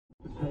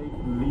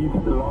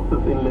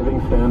losses in living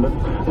standards,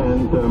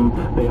 and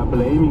they are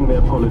blaming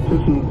their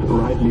politicians,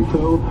 rightly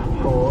so,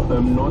 for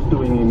not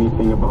doing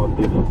anything about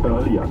this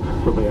earlier.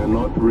 So they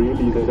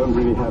don't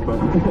really have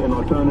an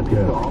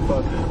alternative to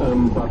offer,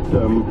 but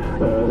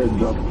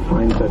just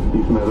find that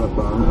these measures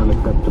are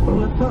unacceptable.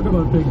 Let's talk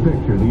about big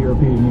picture, the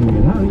European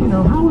Union.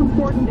 How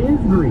important is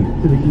Greece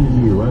to the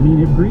EU? I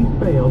mean, if Greece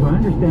fails, I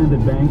understand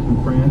that banks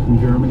in France and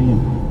Germany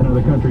and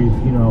other countries,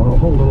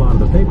 hold a lot of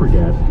the paper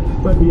debt.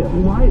 But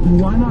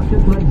why not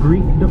just let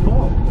Greece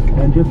default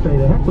and just say,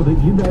 the heck with it,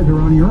 you guys are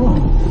on your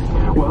own?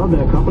 Well,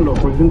 there are a couple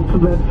of reasons to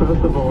that.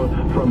 First of all,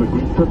 from a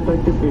Greek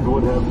perspective, it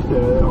would have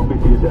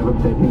obviously a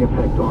devastating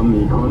effect on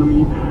the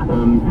economy.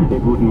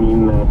 It would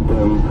mean that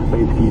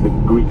basically the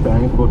Greek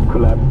banks would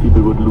collapse,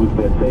 people would lose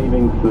their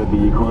savings,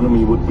 the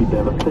economy would be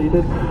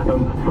devastated.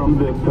 From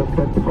the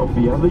perspective of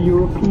the other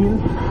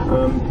Europeans,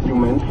 you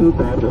mentioned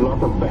that a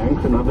lot of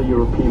banks in other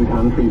European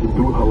countries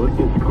do hold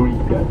this Greek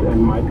debt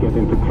and might get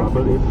into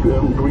trouble if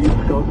Greece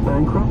goes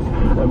bankrupt.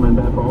 And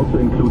that also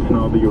includes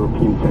now the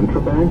European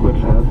Central Bank, which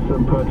has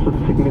purchased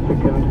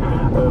significant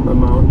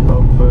amounts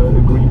of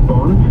Greek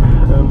bonds.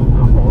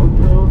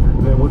 Also,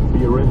 there would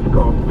be a risk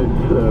of this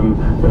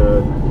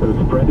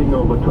spreading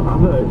over to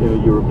other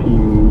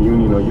European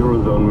Union or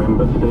Eurozone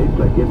member states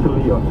like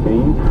Italy or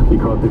Spain,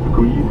 because if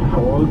Greece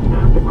falls,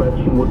 the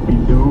question would be,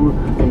 do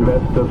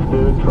investors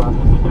still trust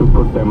to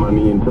put their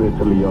money into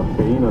Italy or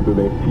Spain, or do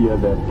they fear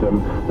that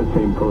the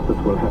same process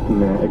will happen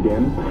there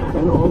again?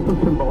 And also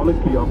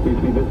symbolically,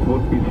 obviously, this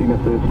would be seen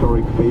as a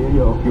historic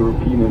failure of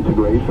European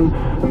integration,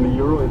 and the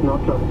euro is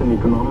not just an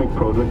economic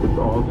project, it's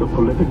also a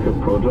political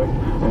project,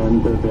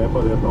 and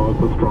therefore there's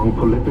also strong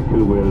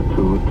political will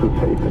to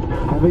save it.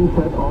 Having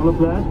said all of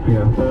that,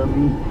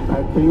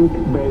 I think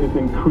there is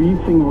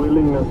increasing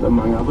willingness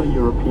among other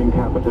European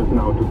capitals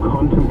now to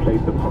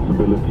contemplate the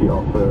possibility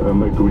of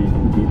a Greek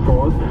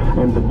default,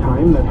 and the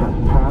time that has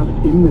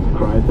passed in this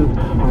crisis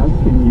has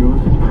been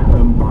used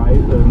by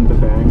the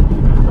banks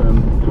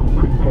to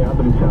prepare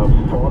themselves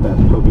for that.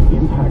 So the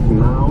impact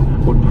now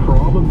would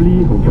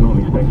probably, we can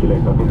only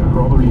speculate, but would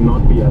probably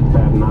not be as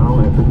bad now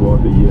as it was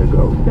a year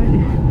ago.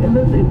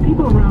 And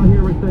people around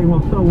here were saying,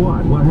 well, so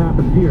what? What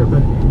happens here?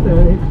 But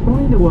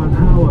explain to us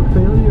how a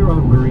failure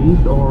of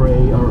Greece or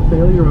a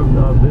failure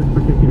of this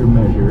particular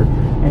measure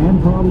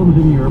and problems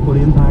in Europe would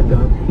impact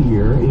us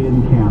here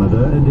in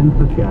Canada and in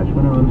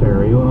Saskatchewan and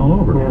Ontario and all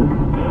over.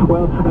 Yeah.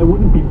 Well, I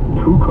wouldn't be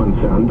too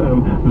concerned.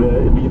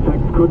 The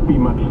effects could be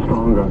much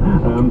stronger.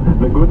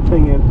 The good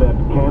thing is that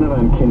Canada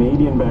and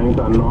Canadian banks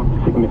are not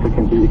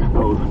significantly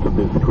exposed to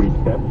this Greek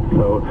debt,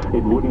 so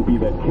it wouldn't be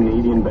that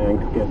Canadian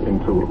banks get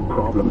into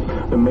problems.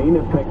 The main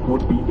effect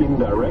would be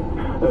indirect.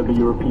 The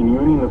European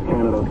Union is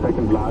Canada's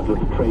second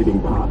largest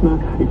trading partner.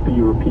 If the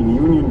European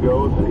Union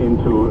goes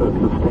into a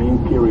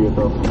sustained period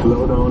of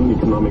slowdown,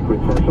 economic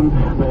recession,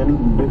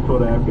 then this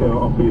would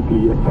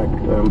obviously affect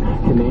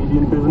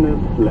Canadian business,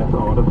 less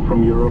orders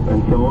from Europe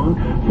and so on.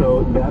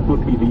 So that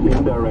would be the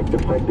indirect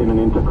effect in an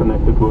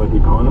interconnected world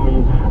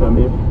economy.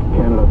 If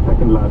Canada's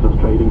second largest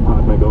trading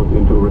partner goes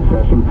into a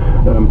recession,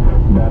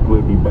 that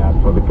will be bad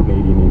for the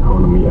Canadian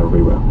economy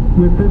everywhere.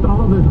 With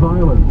all of this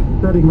violence,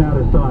 setting that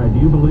aside, do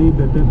you believe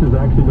that this is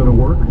actually going to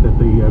work, that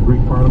the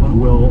Greek Parliament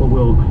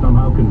will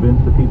somehow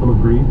convince the people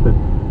of Greece that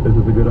this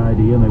is a good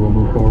idea and they will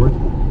move forward?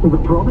 The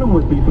problem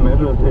with these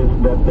measures is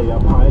that they are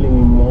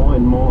piling more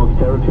and more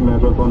austerity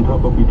measures on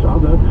top of each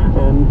other,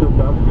 and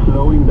thus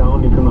slowing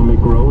down economic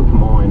growth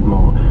more and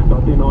more.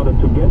 But in order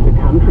to get a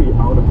country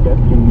out of debt,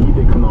 you need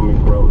economic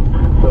growth.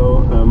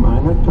 So I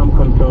have some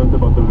concerns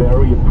about the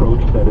very approach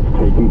that is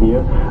taken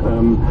here,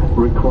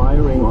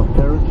 requiring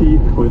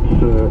austerity, which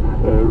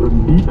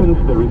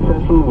deepens the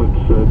recession, which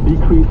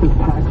decreases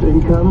tax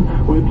income,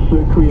 which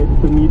creates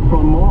the need for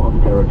more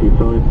austerity.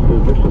 So it's a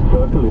vicious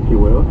circle, if you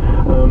will.